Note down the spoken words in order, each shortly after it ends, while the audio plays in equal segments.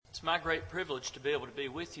It's my great privilege to be able to be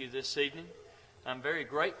with you this evening. I'm very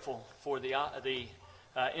grateful for the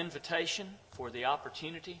invitation, for the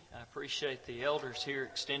opportunity. I appreciate the elders here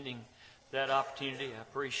extending that opportunity. I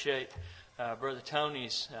appreciate Brother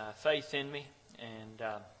Tony's faith in me, and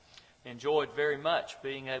enjoyed very much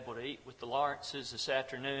being able to eat with the Lawrences this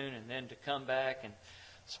afternoon, and then to come back and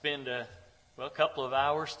spend a couple of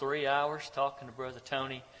hours, 3 hours, talking to Brother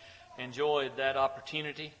Tony. Enjoyed that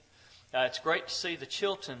opportunity. It's great to see the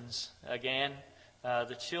Chiltons again.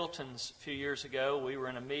 The Chiltons, a few years ago, we were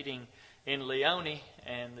in a meeting in Leone,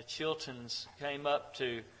 and the Chiltons came up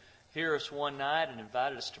to hear us one night and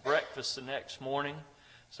invited us to breakfast the next morning.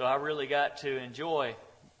 So I really got to enjoy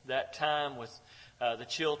that time with the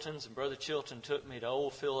Chiltons, and Brother Chilton took me to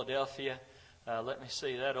Old Philadelphia. Let me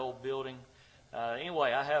see that old building.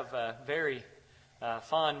 Anyway, I have very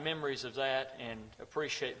fond memories of that and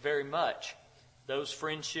appreciate very much those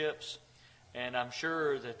friendships, and I'm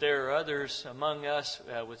sure that there are others among us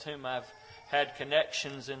with whom I've had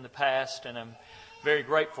connections in the past, and I'm very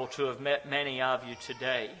grateful to have met many of you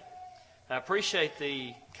today. I appreciate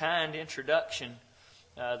the kind introduction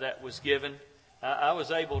that was given. I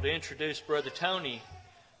was able to introduce Brother Tony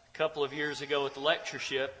a couple of years ago at the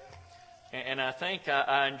lectureship, and I think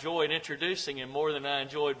I enjoyed introducing him more than I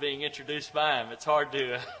enjoyed being introduced by him. It's hard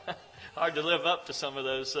to live up to some of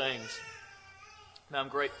those things. I'm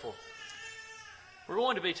grateful. We're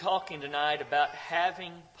going to be talking tonight about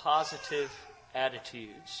having positive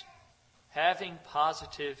attitudes. Having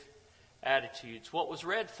positive attitudes. What was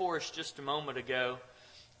read for us just a moment ago,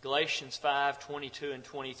 Galatians 5:22 and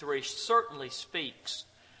 23, certainly speaks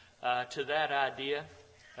to that idea.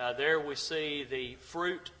 There we see the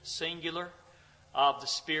fruit, singular, of the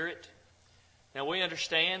Spirit. Now we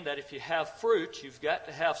understand that if you have fruit, you've got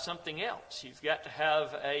to have something else. You've got to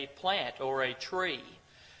have a plant or a tree,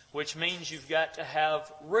 which means you've got to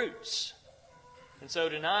have roots. And so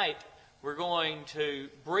tonight we're going to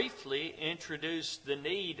briefly introduce the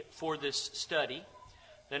need for this study.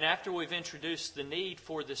 Then after we've introduced the need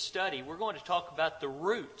for this study, we're going to talk about the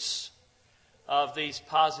roots of these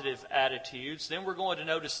positive attitudes. Then we're going to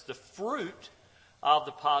notice the fruit of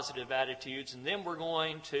the positive attitudes. And then we're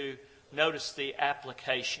going to notice the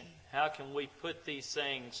application. How can we put these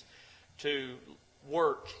things to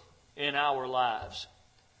work in our lives?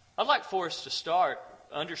 I'd like for us to start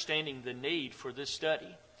understanding the need for this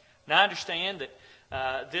study. Now I understand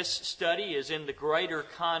that this study is in the greater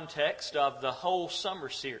context of the whole summer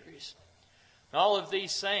series. All of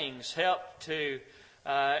these things help to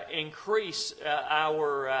increase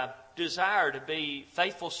our desire to be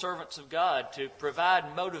faithful servants of God, to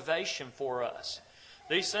provide motivation for us.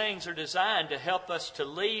 These things are designed to help us to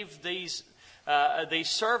leave these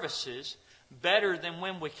services better than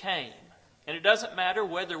when we came. And it doesn't matter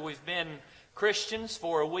whether we've been Christians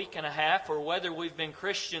for a week and a half or whether we've been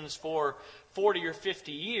Christians for 40 or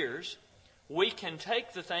 50 years. We can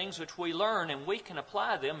take the things which we learn and we can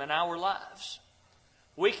apply them in our lives.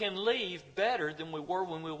 We can leave better than we were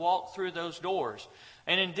when we walked through those doors.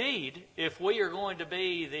 And indeed, if we are going to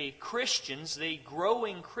be the Christians, the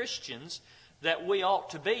growing Christians that we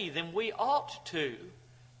ought to be, then we ought to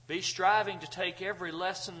be striving to take every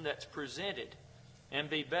lesson that's presented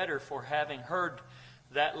and be better for having heard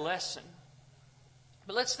that lesson.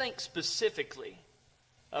 But let's think specifically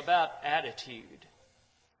about attitude.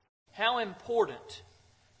 How important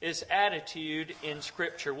is attitude in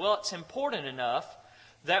Scripture? Well, it's important enough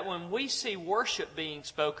that when we see worship being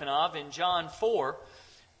spoken of in John 4,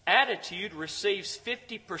 attitude receives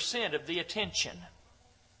 50% of the attention.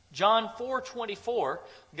 John 4:24,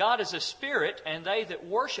 God is a spirit, and they that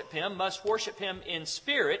worship Him must worship Him in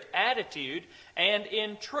spirit, attitude, and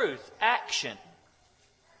in truth, action.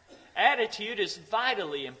 Attitude is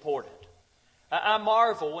vitally important. I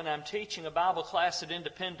marvel when I'm teaching a Bible class at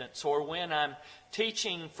Independence, or when I'm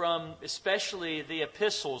teaching from especially the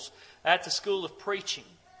epistles at the School of Preaching,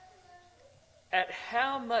 at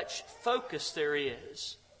how much focus there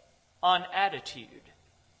is on attitude.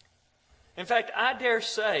 In fact, I dare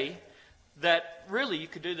say that really you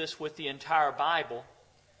could do this with the entire Bible,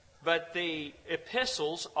 but the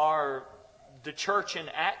epistles are the church in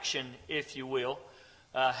action, if you will,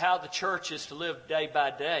 how the church is to live day by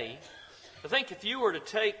day. I think if you were to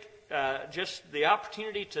take just the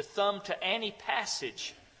opportunity to thumb to any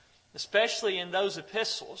passage, especially in those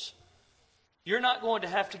epistles, you're not going to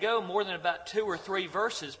have to go more than about 2 or 3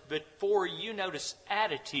 verses before you notice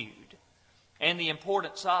attitude and the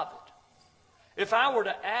importance of it. If I were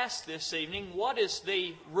to ask this evening, what is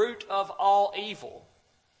the root of all evil?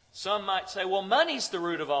 Some might say, well, money's the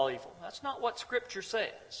root of all evil. That's not what Scripture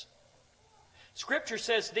says. Scripture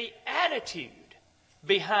says the attitude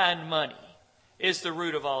behind money is the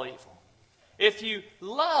root of all evil. If you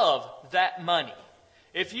love that money,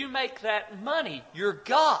 if you make that money your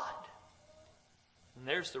God, then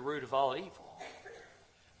there's the root of all evil.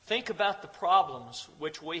 Think about the problems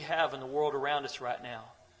which we have in the world around us right now.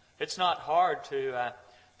 It's not hard to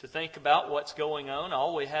think about what's going on.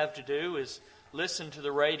 All we have to do is listen to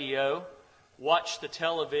the radio, watch the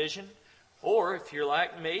television, or if you're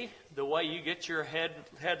like me, the way you get your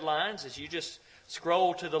headlines is you just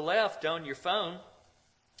scroll to the left on your phone,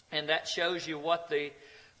 and that shows you what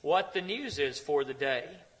the news is for the day.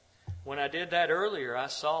 When I did that earlier, I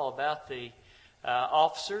saw about the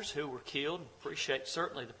officers who were killed. Appreciate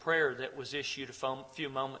certainly the prayer that was issued a few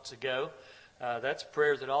moments ago. That's a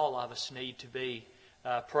prayer that all of us need to be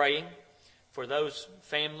praying for those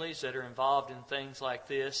families that are involved in things like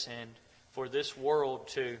this, and for this world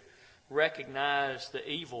to recognize the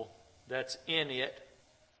evil that's in it.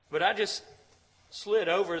 But I just slid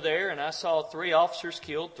over there and I saw 3 officers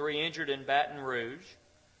killed, 3 injured in Baton Rouge.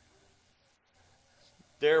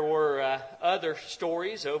 There were other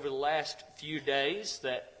stories over the last few days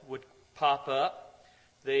that would pop up.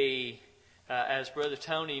 As Brother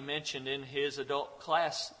Tony mentioned in his adult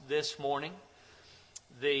class this morning,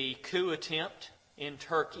 the coup attempt in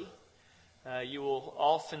Turkey. You will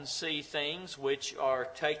often see things which are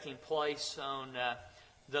taking place on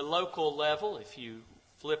the local level. If you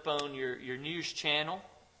flip on your news channel,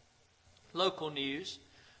 local news.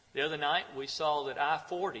 The other night we saw that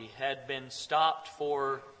I-40 had been stopped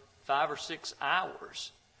for 5 or 6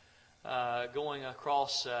 hours going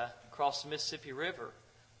across the Mississippi River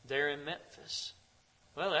there in Memphis.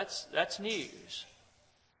 Well, that's news.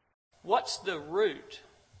 What's the root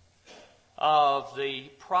of the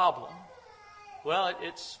problem? Well,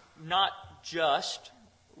 it's not just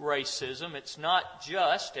racism. It's not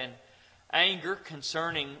just an anger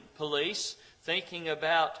concerning police, thinking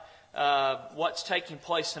about what's taking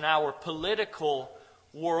place in our political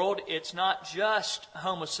world. It's not just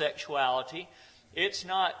homosexuality. It's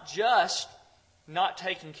not just not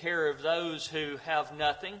taking care of those who have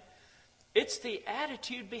nothing. It's the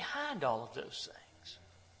attitude behind all of those things.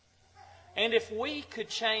 And if we could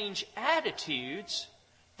change attitudes,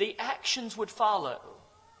 the actions would follow.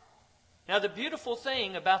 Now, the beautiful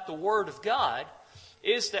thing about the Word of God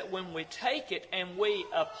is that when we take it and we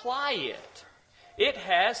apply it, it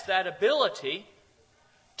has that ability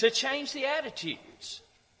to change the attitudes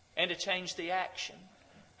and to change the action.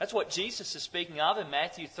 That's what Jesus is speaking of in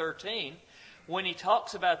Matthew 13 when He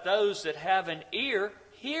talks about those that have an ear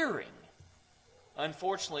hearing.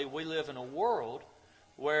 Unfortunately, we live in a world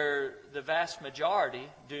where the vast majority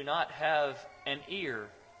do not have an ear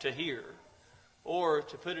to hear. Or,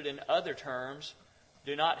 to put it in other terms,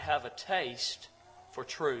 do not have a taste for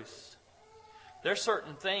truth. There are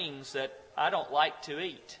certain things that I don't like to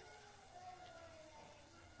eat.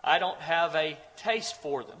 I don't have a taste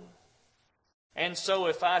for them. And so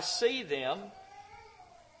if I see them,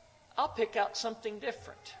 I'll pick out something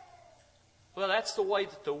different. Well, that's the way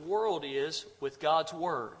that the world is with God's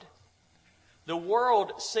Word. The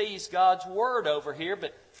world sees God's Word over here,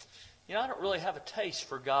 but I don't really have a taste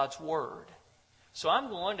for God's Word. So I'm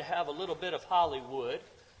going to have a little bit of Hollywood.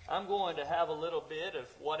 I'm going to have a little bit of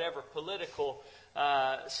whatever political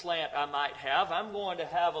slant I might have. I'm going to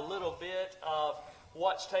have a little bit of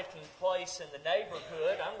what's taking place in the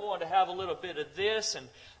neighborhood. I'm going to have a little bit of this and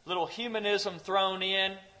a little humanism thrown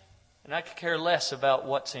in. And I could care less about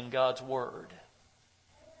what's in God's Word.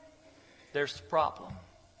 There's the problem.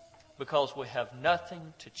 Because we have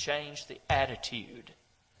nothing to change the attitude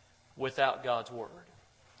without God's Word.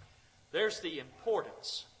 There's the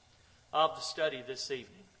importance of the study this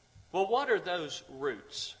evening. Well, what are those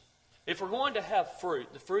roots? If we're going to have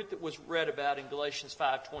fruit, the fruit that was read about in Galatians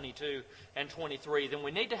 5:22 and 23, then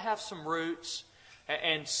we need to have some roots,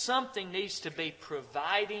 and something needs to be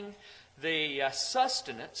providing the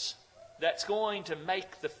sustenance that's going to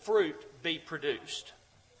make the fruit be produced.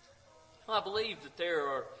 Well, I believe that there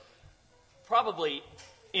are probably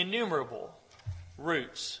innumerable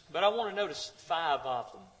roots, but I want to notice 5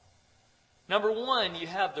 of them. Number 1, you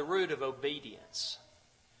have the root of obedience.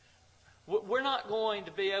 We're not going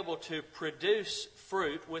to be able to produce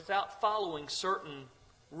fruit without following certain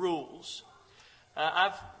rules.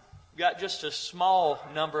 I've got just a small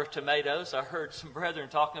number of tomatoes. I heard some brethren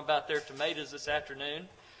talking about their tomatoes this afternoon.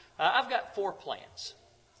 I've got 4 plants,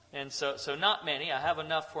 and so not many. I have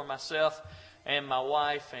enough for myself and my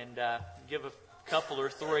wife, and give a couple or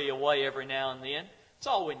 3 away every now and then. It's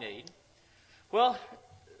all we need. Well,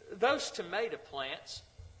 those tomato plants,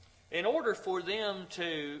 in order for them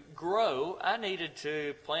to grow, I needed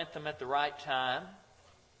to plant them at the right time.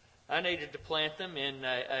 I needed to plant them in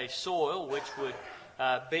a soil which would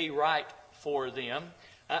be right for them.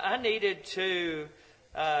 I needed to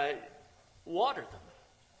water them.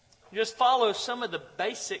 Just follow some of the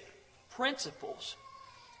basic principles.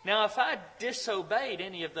 Now, if I disobeyed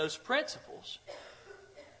any of those principles,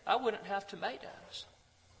 I wouldn't have tomatoes.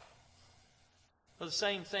 Well, the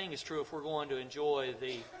same thing is true if we're going to enjoy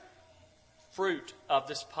the fruit of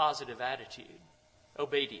this positive attitude,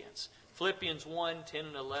 obedience. Philippians 1, 10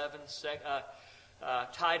 and 11,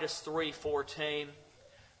 Titus 3, 14.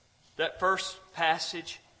 That first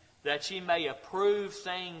passage, that ye may approve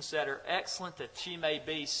things that are excellent, that ye may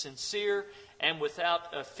be sincere and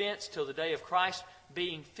without offense till the day of Christ,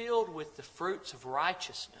 being filled with the fruits of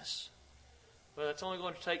righteousness. Well, that's only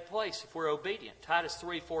going to take place if we're obedient. Titus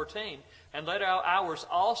 3:14, and let ours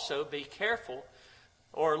also be careful,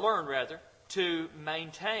 or learn rather, to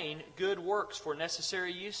maintain good works for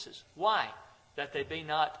necessary uses. Why? That they be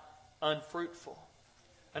not unfruitful.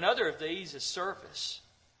 Another of these is service.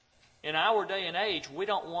 In our day and age, we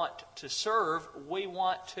don't want to serve, we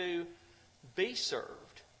want to be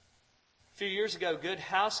served. A few years ago, Good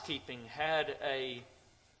Housekeeping had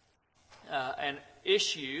an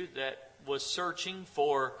issue that was searching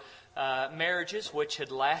for marriages which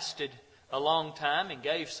had lasted a long time, and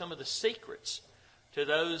gave some of the secrets to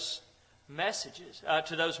those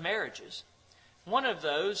marriages. One of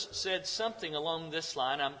those said something along this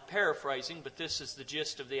line. I'm paraphrasing, but this is the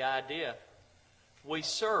gist of the idea. We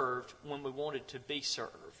served when we wanted to be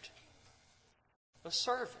served. A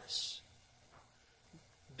service.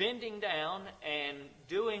 Bending down and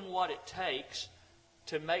doing what it takes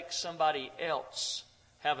to make somebody else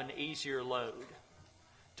have an easier load.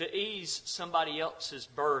 To ease somebody else's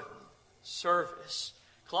burden. Service.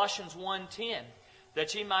 Colossians 1:10,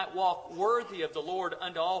 that ye might walk worthy of the Lord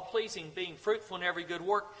unto all pleasing, being fruitful in every good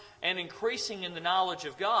work, and increasing in the knowledge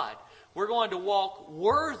of God. We're going to walk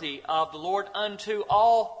worthy of the Lord unto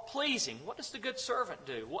all pleasing. What does the good servant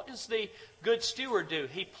do? What does the good steward do?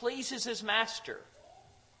 He pleases his master.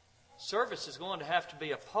 Service is going to have to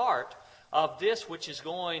be a part of this which is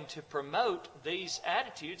going to promote these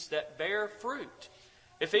attitudes that bear fruit.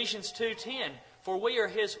 Ephesians 2:10, for we are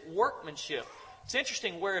his workmanship. It's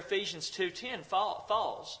interesting where Ephesians 2:10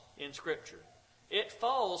 falls in Scripture. It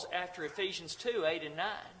falls after Ephesians 2:8 and 9.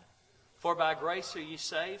 For by grace are ye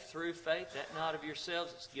saved through faith, that not of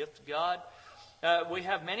yourselves, it's a gift of God. We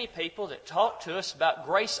have many people that talk to us about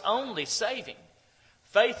grace only saving,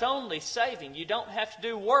 faith only saving. You don't have to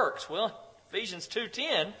do works. Well, Ephesians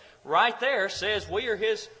 2:10 right there says we are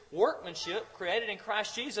his workmanship, created in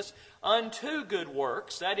Christ Jesus unto good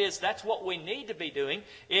works. That is, that's what we need to be doing.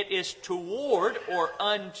 It is toward or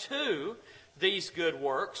unto these good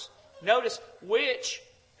works. Notice which,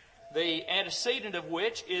 the antecedent of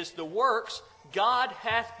which is the works God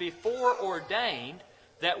hath before ordained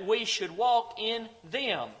that we should walk in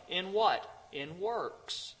them. In what? In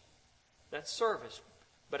works. That's service.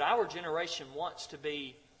 But our generation wants to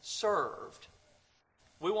be served.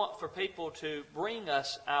 We want for people to bring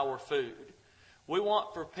us our food. We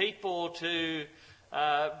want for people to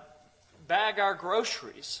bag our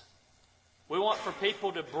groceries. We want for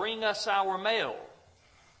people to bring us our mail.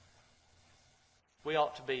 We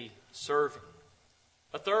ought to be serving.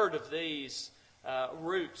 A third of these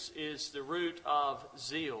roots is the root of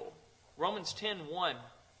zeal. Romans 10:1.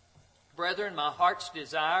 Brethren, my heart's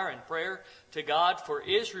desire and prayer to God for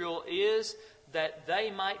Israel is that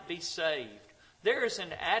they might be saved. There is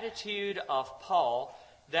an attitude of Paul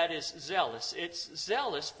that is zealous. It's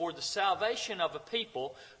zealous for the salvation of a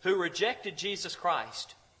people who rejected Jesus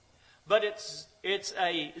Christ. But it's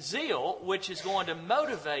a zeal which is going to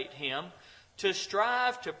motivate him to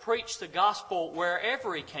strive to preach the gospel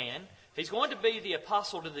wherever he can. He's going to be the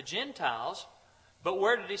apostle to the Gentiles. But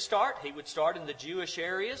where did he start? He would start in the Jewish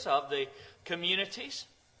areas of the communities.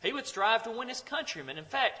 He would strive to win his countrymen. In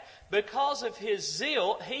fact, because of his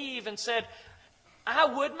zeal, he even said, I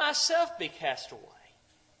would myself be cast away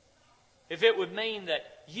if it would mean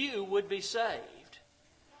that you would be saved.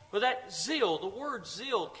 Well, that zeal, the word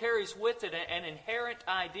zeal, carries with it an inherent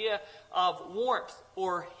idea of warmth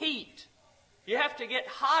or heat. You have to get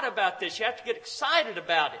hot about this. You have to get excited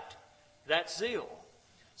about it. That's zeal.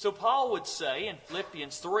 So Paul would say in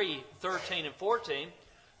Philippians 3:13 and 14,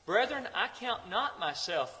 Brethren, I count not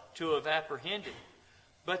myself to have apprehended,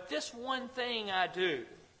 but this one thing I do,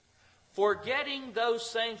 forgetting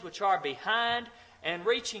those things which are behind and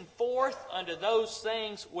reaching forth unto those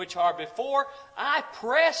things which are before, I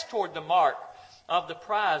press toward the mark of the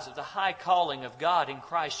prize of the high calling of God in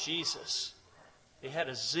Christ Jesus. He had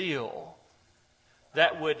a zeal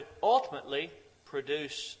that would ultimately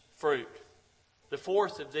produce fruit. The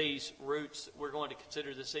fourth of these roots that we're going to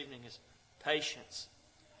consider this evening is patience.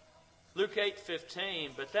 Luke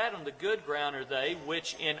 8:15, but that on the good ground are they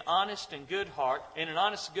which in an honest and good heart,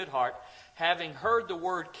 having heard the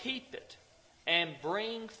word, keep it, and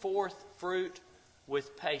bring forth fruit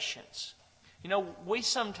with patience. You know, we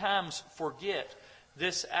sometimes forget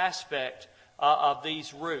this aspect of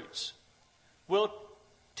these roots. We'll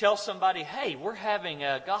tell somebody, hey, we're having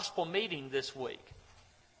a gospel meeting this week.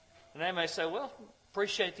 And they may say, well,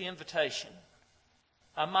 appreciate the invitation.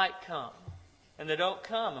 I might come. And they don't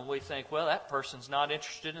come, and we think, well, that person's not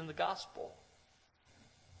interested in the gospel.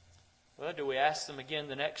 Well, do we ask them again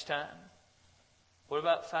the next time? What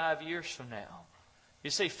about 5 years from now? You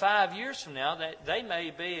see, 5 years from now, they may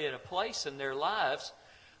be at a place in their lives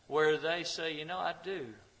where they say, you know, I do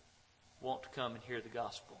want to come and hear the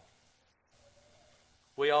gospel.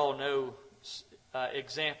 We all know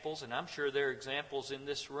examples, and I'm sure there are examples in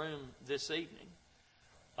this room this evening,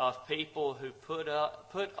 of people who put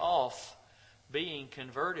off being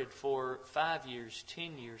converted for 5 years,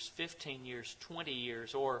 10 years, 15 years, 20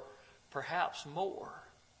 years, or perhaps more.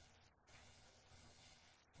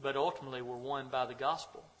 But ultimately were won by the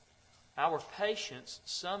gospel. Our patience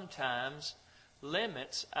sometimes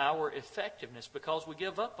limits our effectiveness because we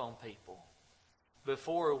give up on people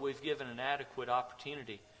before we've given an adequate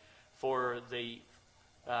opportunity for the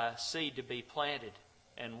seed to be planted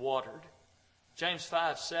and watered. James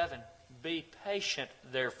 5:7, be patient,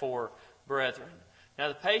 therefore, brethren. Now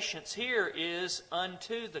the patience here is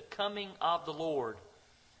unto the coming of the Lord.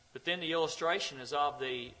 But then the illustration is of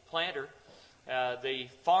the planter, the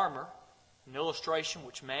farmer, an illustration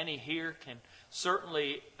which many here can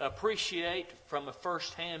certainly appreciate from a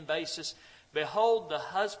first-hand basis. Behold, the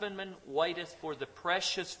husbandman waiteth for the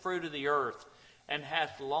precious fruit of the earth, and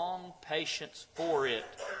hath long patience for it,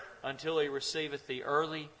 until he receiveth the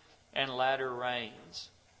early and latter rains.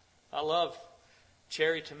 I love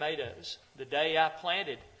cherry tomatoes. The day I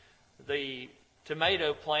planted the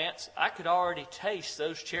tomato plants, I could already taste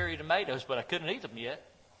those cherry tomatoes, but I couldn't eat them yet.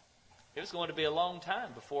 It was going to be a long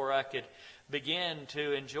time before I could begin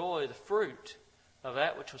to enjoy the fruit of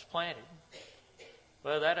that which was planted.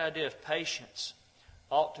 Well, that idea of patience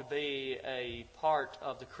ought to be a part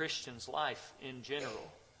of the Christian's life in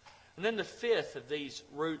general. And then the fifth of these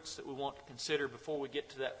roots that we want to consider before we get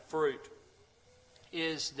to that fruit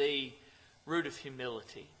is the root of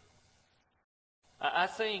humility. I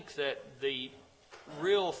think that the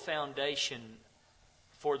real foundation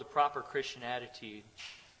for the proper Christian attitude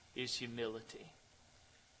is humility.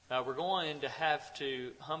 We're going to have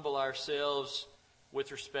to humble ourselves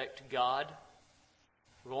with respect to God.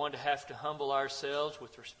 We're going to have to humble ourselves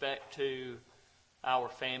with respect to our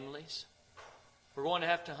families. We're going to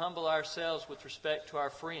have to humble ourselves with respect to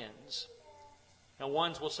our friends. Now,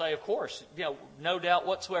 ones will say, of course, no doubt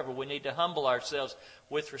whatsoever, we need to humble ourselves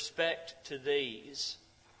with respect to these.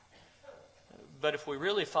 But if we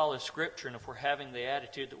really follow Scripture and if we're having the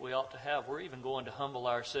attitude that we ought to have, we're even going to humble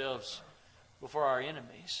ourselves before our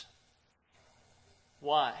enemies.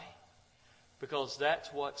 Why? Because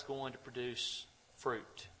that's what's going to produce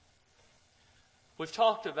fruit. We've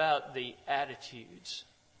talked about the attitudes,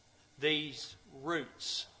 these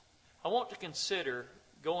roots. I want to consider,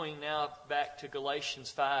 going now back to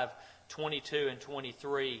Galatians 5:22 and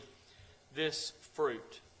 23, this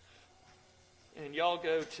fruit. And y'all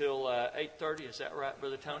go till 8:30, is that right,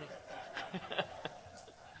 Brother Tony?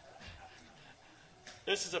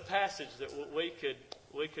 This is a passage that we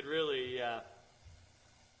could really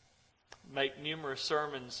make numerous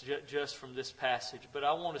sermons just from this passage, but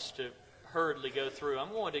I want us to hurriedly go through.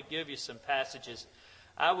 I'm going to give you some passages.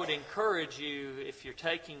 I would encourage you, if you're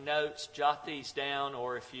taking notes, jot these down,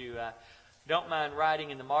 or if you don't mind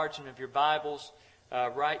writing in the margin of your Bibles,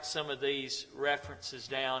 write some of these references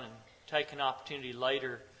down and take an opportunity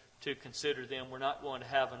later to consider them. We're not going to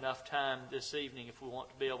have enough time this evening if we want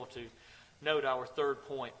to be able to note our third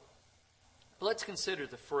point. But let's consider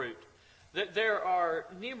the fruit. There are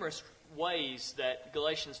numerous ways that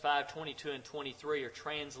Galatians 5:22 and 23 are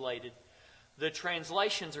translated. The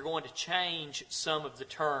translations are going to change some of the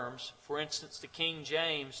terms. For instance, the King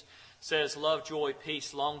James says love, joy,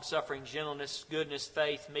 peace, long-suffering, gentleness, goodness,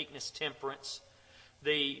 faith, meekness, temperance.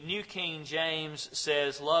 The New King James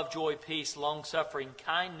says love, joy, peace, long-suffering,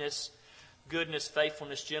 kindness, goodness,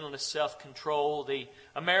 faithfulness, gentleness, self-control. The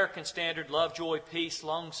American Standard, love, joy, peace,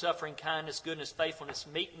 long-suffering, kindness, goodness, faithfulness,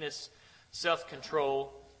 meekness,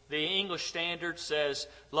 self-control. The English Standard says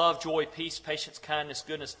love, joy, peace, patience, kindness,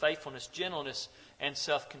 goodness, faithfulness, gentleness, and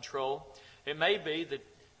self-control. It may be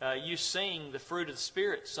that you sing the fruit of the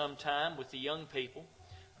Spirit sometime with the young people.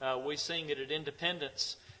 We sing it at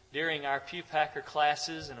Independence during our Pew Packer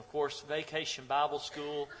classes and, of course, Vacation Bible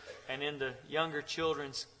School and in the younger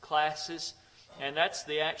children's classes. And that's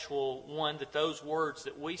the actual one that those words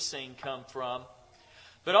that we sing come from.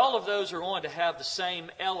 But all of those are going to have the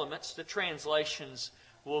same elements. The translations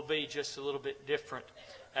will be just a little bit different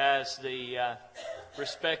as the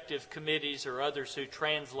respective committees or others who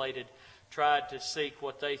translated tried to seek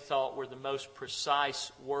what they thought were the most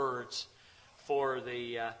precise words for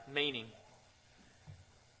the meaning.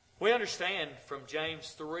 We understand from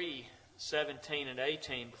James 3:17 and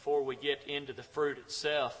 18, before we get into the fruit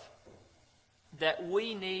itself, that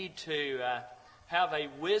we need to have a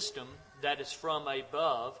wisdom that is from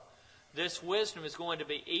above. This wisdom is going to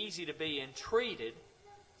be easy to be entreated.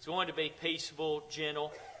 It's going to be peaceable,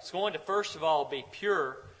 gentle. It's going to, first of all, be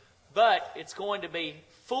pure, but it's going to be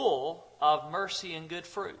full of mercy and good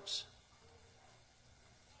fruits.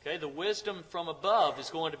 Okay, the wisdom from above is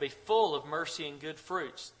going to be full of mercy and good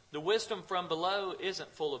fruits. The wisdom from below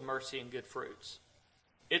isn't full of mercy and good fruits.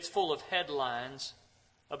 It's full of headlines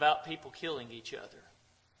about people killing each other.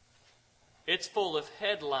 It's full of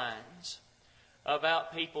headlines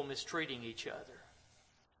about people mistreating each other.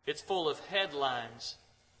 It's full of headlines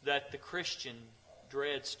that the Christian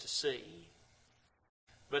dreads to see.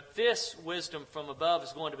 But this wisdom from above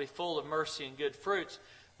is going to be full of mercy and good fruits.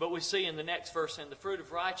 But we see in the next verse, and the fruit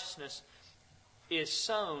of righteousness is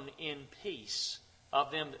sown in peace of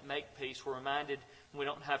them that make peace. We're reminded, we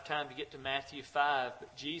don't have time to get to Matthew 5,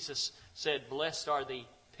 but Jesus said, blessed are the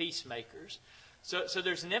peacemakers. So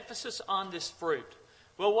there's an emphasis on this fruit.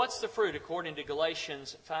 Well, what's the fruit according to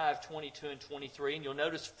Galatians 5:22 and 23? And you'll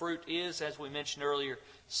notice fruit is, as we mentioned earlier,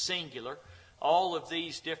 singular. All of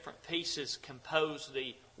these different pieces compose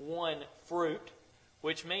the one fruit,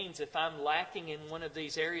 which means if I'm lacking in one of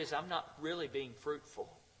these areas, I'm not really being fruitful.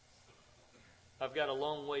 I've got a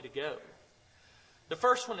long way to go. The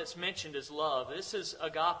first one that's mentioned is love. This is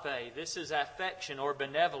agape. This is affection or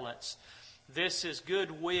benevolence. This is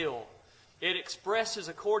goodwill. It expresses,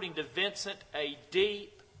 according to Vincent, a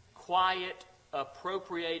deep, quiet,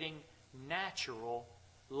 appropriating, natural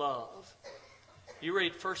love. You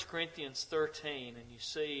read 1 Corinthians 13 and you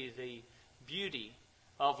see the beauty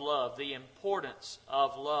of love, the importance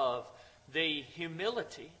of love, the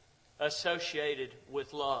humility associated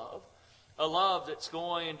with love. A love that's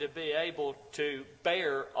going to be able to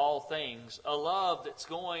bear all things. A love that's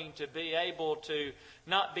going to be able to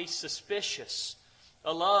not be suspicious.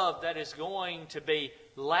 A love that is going to be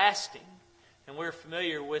lasting. And we're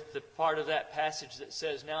familiar with the part of that passage that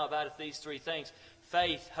says, now about these three things,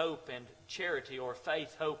 faith, hope, and charity, or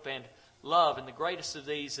faith, hope, and love. And the greatest of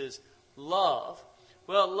these is love.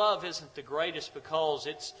 Well, love isn't the greatest because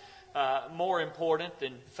it's more important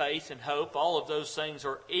than faith and hope. All of those things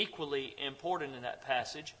are equally important in that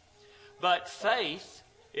passage. But faith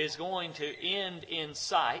is going to end in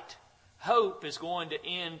sight. Hope is going to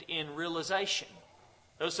end in realization.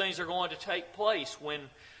 Those things are going to take place when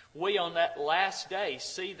we on that last day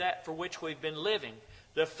see that for which we've been living.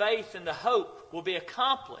 The faith and the hope will be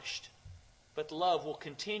accomplished, but the love will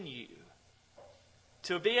continue.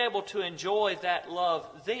 To be able to enjoy that love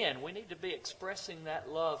then, we need to be expressing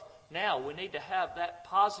that love now. We need to have that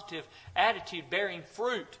positive attitude bearing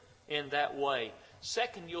fruit in that way.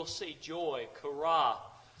 Second, you'll see joy, kara.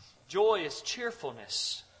 Joy is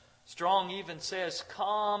cheerfulness. Strong even says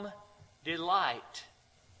calm delight.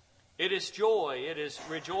 It is joy, it is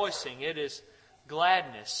rejoicing, it is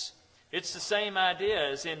gladness. It's the same idea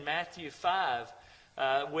as in Matthew 5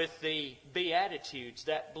 with the Beatitudes.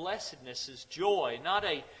 That blessedness is joy, not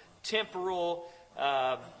a temporal,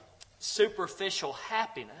 superficial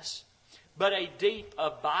happiness, but a deep,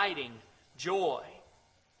 abiding joy.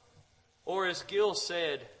 Or as Gill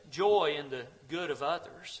said, joy in the good of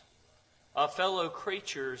others, of fellow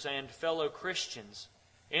creatures and fellow Christians,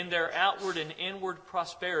 in their outward and inward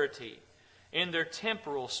prosperity, in their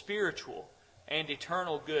temporal, spiritual, and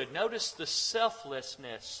eternal good. Notice the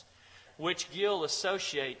selflessness which Gill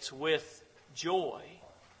associates with joy.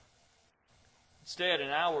 Instead, in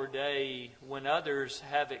our day, when others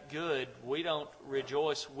have it good, we don't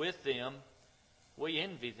rejoice with them. We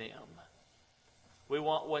envy them. We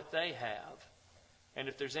want what they have. And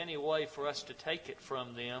if there's any way for us to take it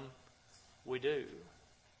from them, we do.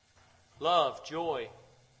 Love, joy,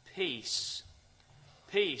 peace.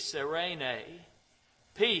 Peace, eirene.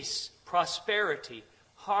 Peace, prosperity,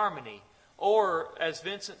 harmony. Or, as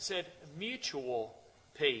Vincent said, mutual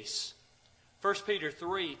peace. 1 Peter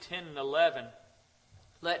 3, 10 and 11.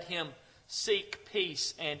 Let him seek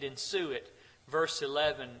peace and ensue it. Verse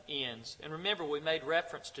 11 ends. And remember, we made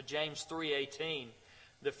reference to James 3:18.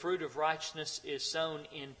 The fruit of righteousness is sown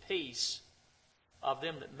in peace of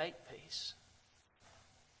them that make peace.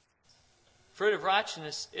 Fruit of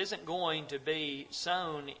righteousness isn't going to be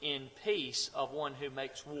sown in peace of one who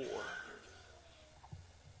makes war.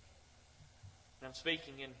 And I'm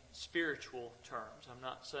speaking in spiritual terms. I'm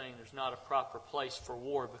not saying there's not a proper place for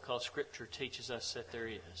war, because Scripture teaches us that there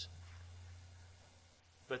is.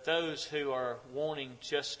 But those who are wanting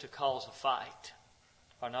just to cause a fight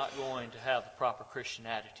are not going to have the proper Christian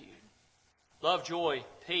attitude. Love, joy,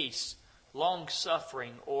 peace,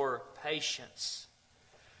 long-suffering, or patience.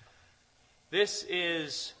 This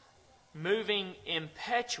is moving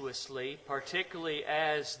impetuously, particularly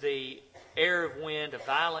as the air of wind, a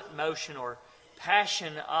violent motion or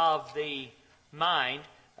passion of the mind.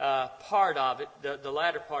 Part of it, the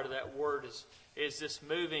latter part of that word is this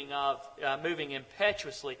moving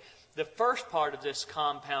impetuously. The first part of this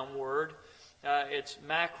compound word, it's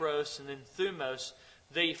macros and then thumos.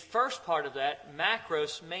 The first part of that,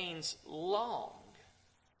 macros, means long.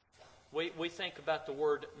 We think about the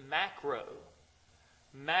word macro.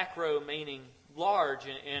 Macro meaning large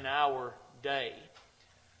in our day.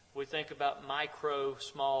 We think about micro,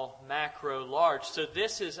 small, macro, large. So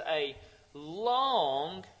this is a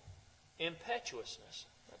long impetuousness.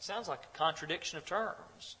 That sounds like a contradiction of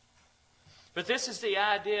terms. But this is the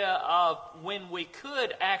idea of when we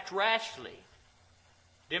could act rashly,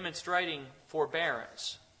 demonstrating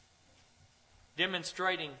forbearance,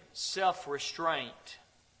 demonstrating self-restraint.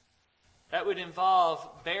 That would involve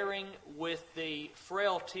bearing with the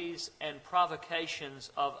frailties and provocations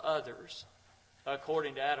of others,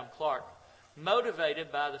 according to Adam Clarke, motivated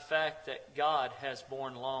by the fact that God has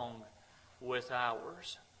borne long with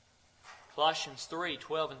ours. Colossians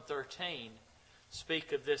 3:12 and 13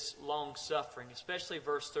 speak of this long suffering, especially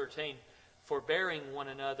verse 13, forbearing one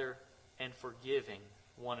another and forgiving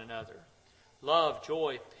one another. Love,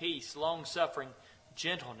 joy, peace, long suffering,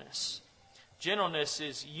 gentleness. Gentleness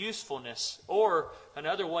is usefulness, or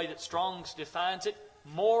another way that Strong's defines it,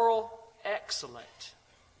 moral excellence.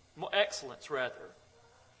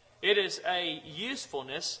 It is a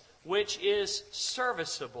usefulness which is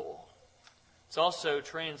serviceable. It's also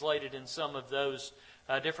translated in some of those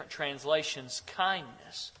different translations,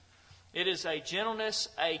 kindness. It is a gentleness,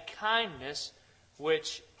 a kindness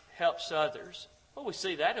which helps others. Well, we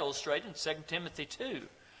see that illustrated in 2 Timothy 2,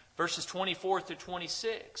 verses 24 through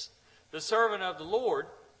 26. The servant of the Lord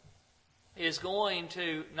is going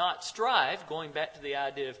to not strive, going back to the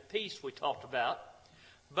idea of peace we talked about,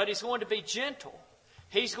 but he's going to be gentle.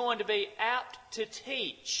 He's going to be apt to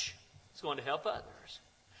teach. He's going to help others.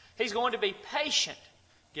 He's going to be patient,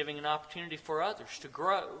 giving an opportunity for others to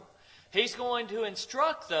grow. He's going to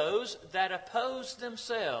instruct those that oppose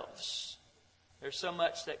themselves. There's so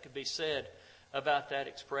much that could be said about that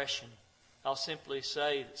expression. I'll simply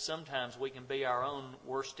say that sometimes we can be our own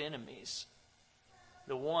worst enemies.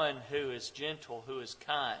 The one who is gentle, who is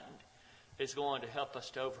kind, is going to help us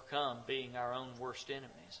to overcome being our own worst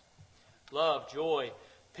enemies. Love, joy,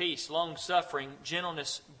 peace, long-suffering,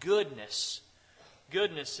 gentleness, goodness.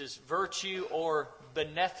 Goodness is virtue or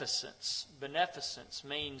beneficence. Beneficence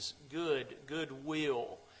means good,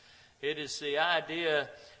 goodwill. It is the idea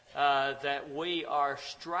that we are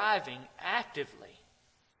striving actively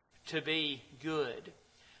to be good.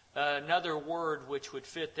 Another word which would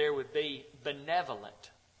fit there would be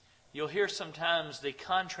benevolent. You'll hear sometimes the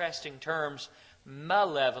contrasting terms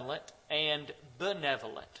malevolent and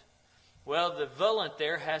benevolent. Well, the volent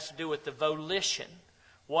there has to do with the volition,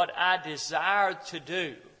 what I desire to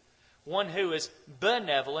do. One who is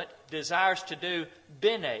benevolent desires to do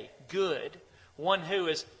bene, good. One who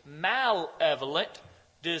is malevolent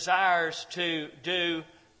desires to do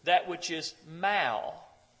that which is mal,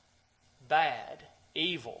 bad,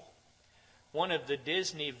 evil. One of the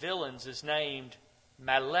Disney villains is named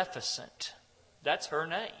Maleficent. That's her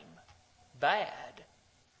name. Bad,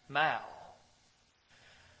 mal.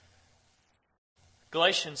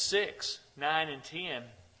 Galatians 6, 9 and 10.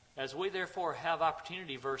 As we therefore have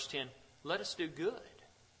opportunity, verse 10, let us do good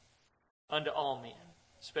unto all men,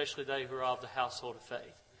 especially they who are of the household of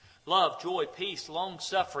faith. Love, joy, peace,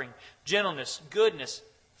 long-suffering, gentleness, goodness,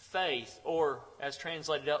 faith, or as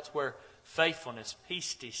translated elsewhere, faithfulness,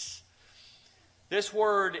 pistis. This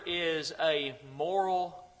word is a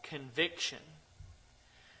moral conviction.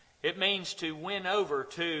 It means to win over,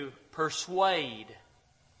 to persuade.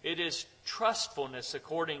 It is trustfulness,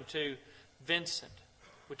 according to Vincent.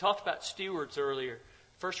 We talked about stewards earlier.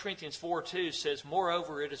 1 Corinthians 4:2 says,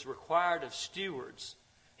 moreover, it is required of stewards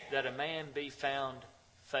that a man be found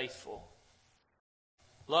faithful.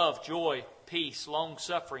 Love, joy, peace,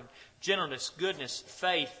 long-suffering, gentleness, goodness,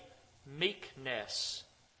 faith, meekness.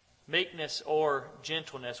 meekness or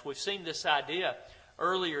gentleness. We've seen this idea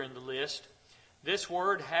earlier in the list. This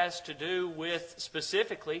word has to do with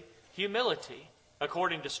specifically humility,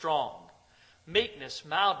 according to Strong. Meekness,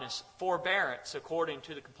 mildness, forbearance, according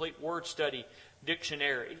to the Complete Word Study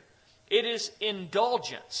Dictionary. It is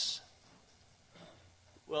indulgence.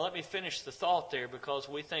 Well, let me finish the thought there, because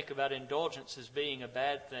we think about indulgence as being a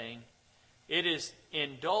bad thing. It is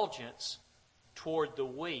indulgence toward the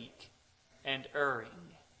weak and erring.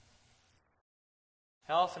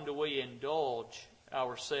 How often do we indulge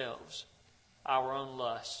ourselves, our own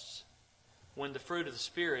lusts, when the fruit of the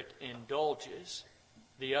Spirit indulges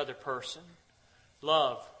the other person?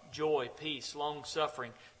 Love, joy, peace,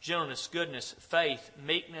 long-suffering, gentleness, goodness, faith,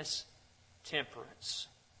 meekness, temperance.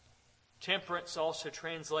 Temperance, also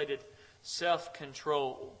translated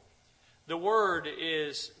self-control. The word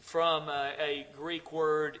is from a Greek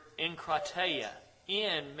word, enkrateia.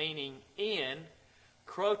 En meaning in,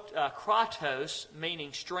 kratos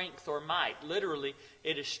meaning strength or might. Literally,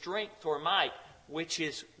 it is strength or might which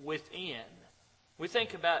is within. We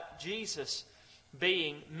think about Jesus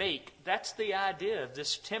being meek. That's the idea of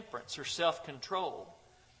this temperance or self-control.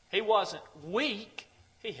 He wasn't weak.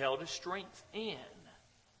 He held his strength in.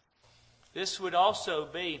 This would also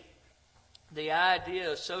be the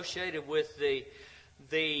idea associated with the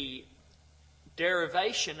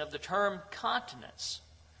derivation of the term continence.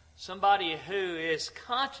 Somebody who is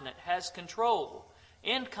continent has control.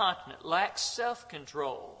 Incontinent lacks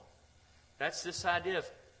self-control. That's this idea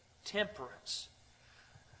of temperance.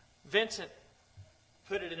 Vincent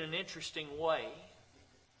put it in an interesting way.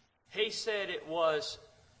 He said it was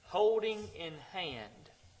holding in hand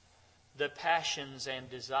the passions and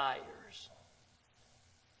desires.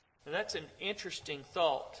 Now that's an interesting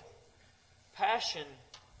thought. Passion,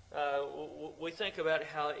 we think about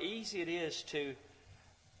how easy it is to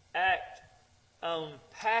act on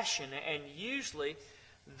passion, and usually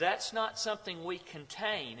that's not something we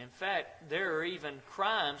contain. In fact, there are even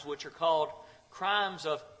crimes which are called crimes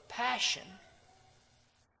of passion.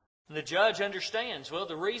 And the judge understands, well,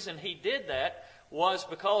 the reason he did that was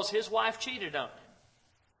because his wife cheated on him.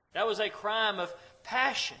 That was a crime of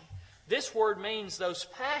passion. This word means those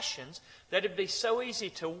passions that it'd be so easy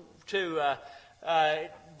to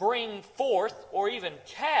bring forth or even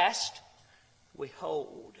cast, we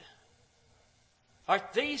hold.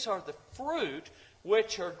 These are the fruit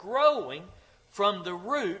which are growing from the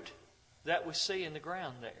root that we see in the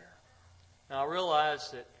ground there. Now, I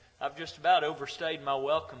realize that I've just about overstayed my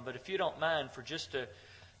welcome, but if you don't mind, for just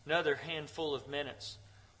another handful of minutes,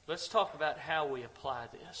 let's talk about how we apply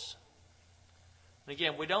this. And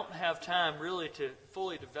again, we don't have time really to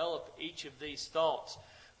fully develop each of these thoughts,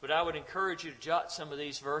 but I would encourage you to jot some of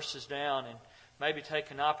these verses down and maybe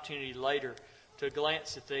take an opportunity later to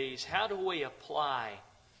glance at these. How do we apply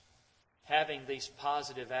having these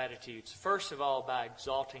positive attitudes? First of all, by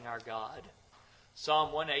exalting our God.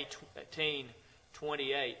 Psalm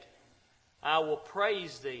 118:28. I will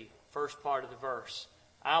praise thee, first part of the verse.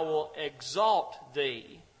 I will exalt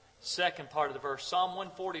thee, second part of the verse. Psalm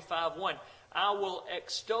 145:1. I will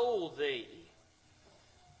extol thee.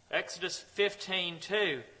 Exodus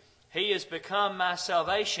 15:2. He has become my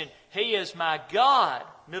salvation. He is my God.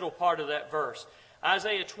 Middle part of that verse.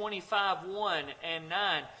 Isaiah 25:1 and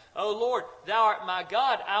 9. O Lord, thou art my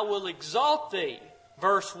God. I will exalt thee.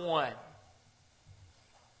 Verse 1.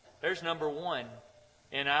 There's number one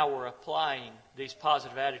in our applying these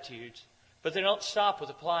positive attitudes. But they don't stop with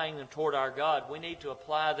applying them toward our God. We need to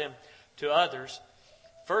apply them to others.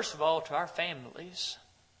 First of all, to our families.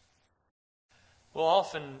 We'll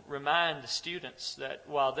often remind the students that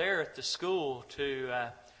while they're at the school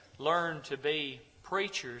to learn to be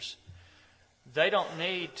preachers, they don't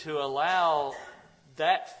need to allow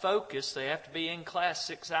that focus. They have to be in class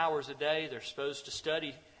 6 hours a day. They're supposed to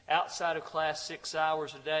study outside of class 6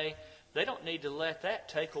 hours a day. They don't need to let that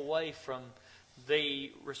take away from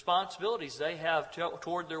the responsibilities they have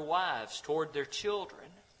toward their wives, toward their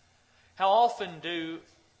children. How often do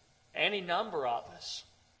any number of us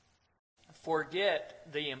forget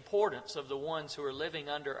the importance of the ones who are living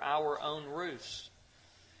under our own roofs?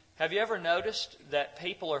 Have you ever noticed that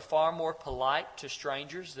people are far more polite to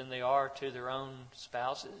strangers than they are to their own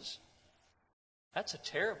spouses? That's a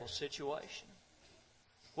terrible situation.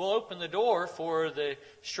 We'll open the door for the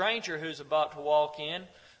stranger who's about to walk in,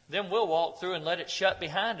 then we'll walk through and let it shut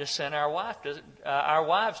behind us, and our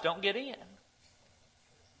wives don't get in.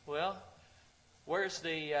 Well, where's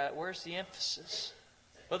the emphasis?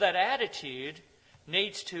 Well, that attitude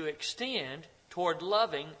needs to extend toward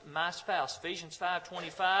loving my spouse. Ephesians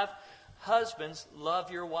 5:25, husbands, love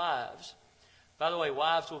your wives. By the way,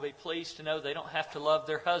 wives will be pleased to know they don't have to love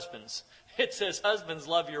their husbands. It says, husbands,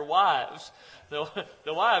 love your wives. The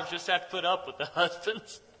wives just have to put up with the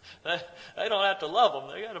husbands. They don't have to love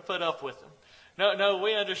them. They got to put up with them. No,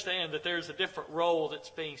 we understand that there's a different role that's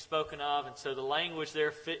being spoken of, and so the language there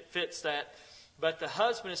fits that. But the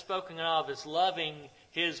husband is spoken of as loving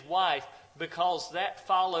his wife because that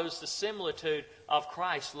follows the similitude of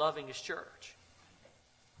Christ loving his church.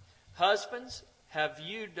 Husbands, have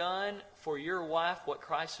you done for your wife what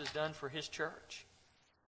Christ has done for his church?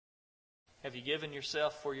 Have you given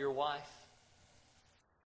yourself for your wife?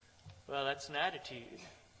 Well, that's an attitude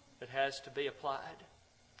that has to be applied.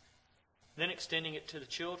 Then extending it to the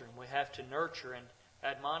children, we have to nurture and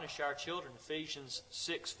admonish our children. Ephesians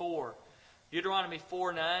 6:4, Deuteronomy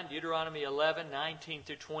 4:9, Deuteronomy 11:19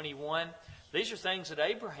 through 21. These are things that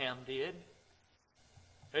Abraham did.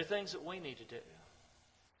 They're things that we need to do.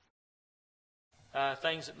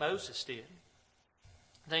 Things that Moses did.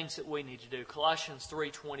 Things that we need to do. Colossians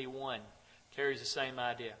 3:21 carries the same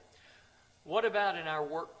idea. What about in our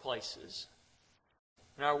workplaces?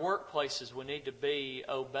 In our workplaces, we need to be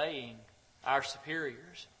obeying our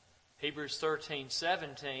superiors. Hebrews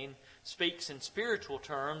 13:17 speaks in spiritual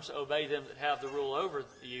terms, obey them that have the rule over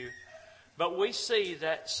you. But we see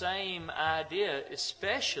that same idea,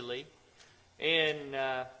 especially in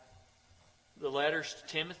the letters to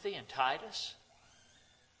Timothy and Titus.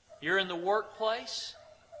 You're in the workplace.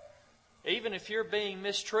 Even if you're being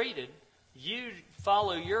mistreated, you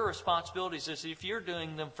follow your responsibilities as if you're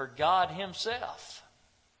doing them for God Himself.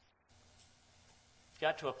 You've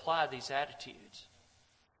got to apply these attitudes.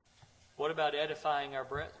 What about edifying our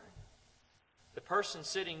brethren? The person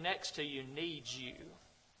sitting next to you needs you.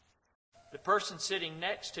 The person sitting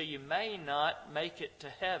next to you may not make it to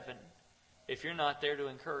heaven if you're not there to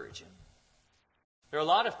encourage him. There are a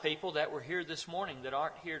lot of people that were here this morning that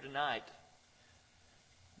aren't here tonight.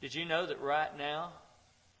 Did you know that right now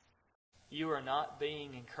you are not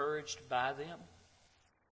being encouraged by them?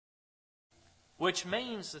 Which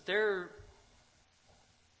means that they're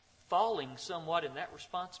falling somewhat in that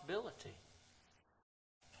responsibility.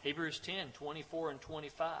 Hebrews 10:24 and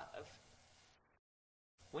 25.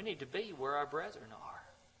 We need to be where our brethren are.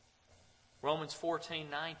 Romans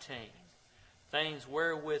 14:19. Things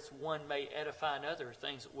wherewith one may edify another,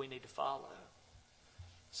 things that we need to follow.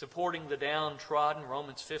 Supporting the downtrodden,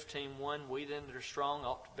 Romans 15:1. We then that are strong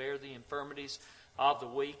ought to bear the infirmities of the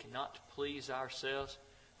weak and not to please ourselves.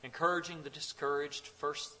 Encouraging the discouraged,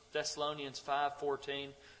 1 Thessalonians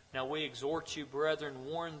 5:14. Now we exhort you, brethren,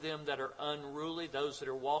 warn them that are unruly, those that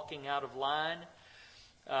are walking out of line.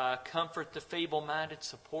 Comfort the feeble-minded,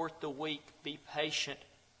 support the weak, be patient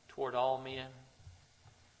toward all men.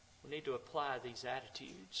 We need to apply these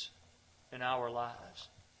attitudes in our lives.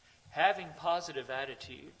 Having positive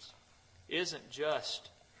attitudes isn't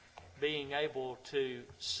just being able to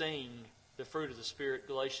sing the fruit of the Spirit,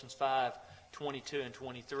 Galatians 5:22 and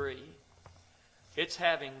 23. It's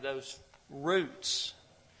having those roots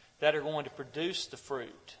that are going to produce the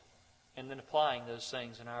fruit and then applying those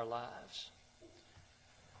things in our lives.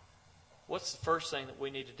 What's the first thing that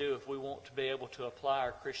we need to do if we want to be able to apply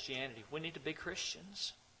our Christianity? We need to be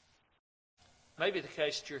Christians. Maybe the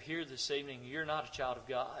case that you're here this evening, you're not a child of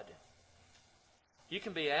God. You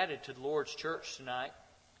can be added to the Lord's church tonight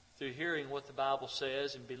through hearing what the Bible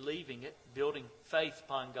says and believing it, building faith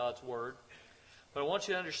upon God's Word. But I want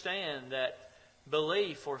you to understand that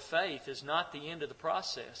belief or faith is not the end of the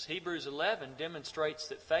process. Hebrews 11 demonstrates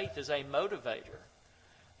that faith is a motivator.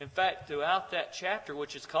 In fact, throughout that chapter,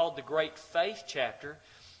 which is called the Great Faith chapter,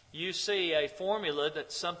 you see a formula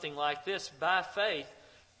that's something like this. By faith,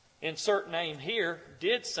 insert name here,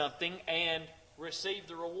 did something and received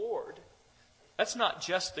the reward. That's not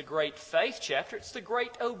just the Great Faith chapter, it's the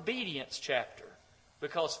Great Obedience chapter,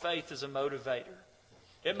 because faith is a motivator.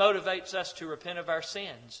 It motivates us to repent of our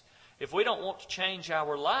sins. If we don't want to change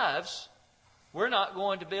our lives, we're not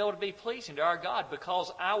going to be able to be pleasing to our God,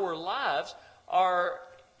 because our lives are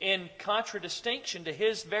in contradistinction to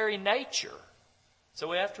His very nature. So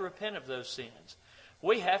we have to repent of those sins.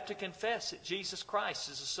 We have to confess that Jesus Christ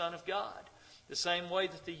is the Son of God, the same way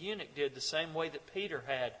that the eunuch did, the same way that Peter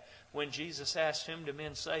had when Jesus asked him, "Do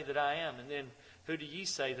men say that I am?" And then, "Who do ye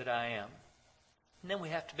say that I am?" And then we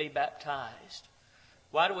have to be baptized.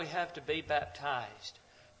 Why do we have to be baptized?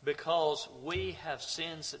 Because we have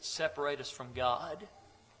sins that separate us from God.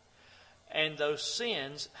 And those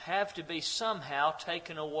sins have to be somehow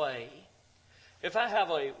taken away. If I have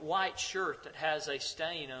a white shirt that has a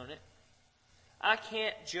stain on it, I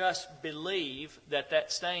can't just believe that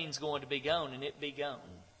that stain's going to be gone and it be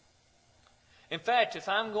gone. In fact, if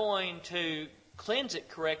I'm going to cleanse it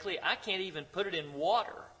correctly, I can't even put it in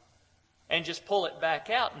water and just pull it back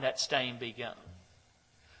out and that stain be gone.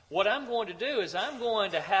 What I'm going to do is I'm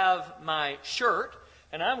going to have my shirt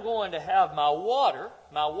and I'm going to have my water,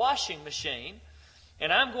 my washing machine,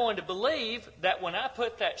 and I'm going to believe that when I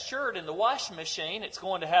put that shirt in the washing machine, it's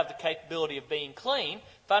going to have the capability of being clean.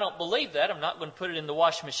 If I don't believe that, I'm not going to put it in the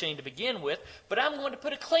washing machine to begin with, but I'm going to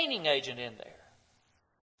put a cleaning agent in there.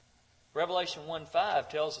 Revelation 1:5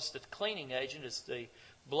 tells us that the cleaning agent is the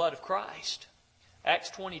blood of Christ.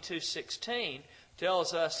 Acts 22:16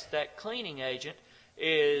 tells us that cleaning agent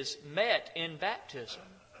is met in baptism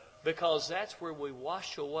because that's where we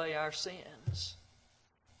wash away our sins.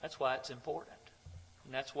 That's why it's important.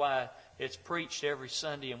 And that's why it's preached every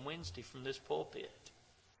Sunday and Wednesday from this pulpit.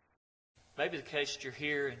 Maybe the case that you're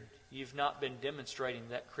here and you've not been demonstrating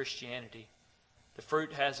that Christianity. The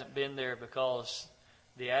fruit hasn't been there because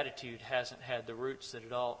the attitude hasn't had the roots that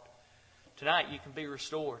it ought. Tonight you can be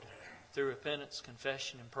restored through repentance,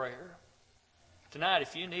 confession, and prayer. Tonight,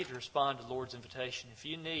 if you need to respond to the Lord's invitation, if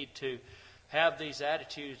you need to have these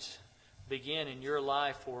attitudes begin in your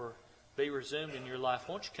life or be resumed in your life,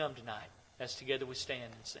 won't you come tonight as together we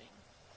stand and sing?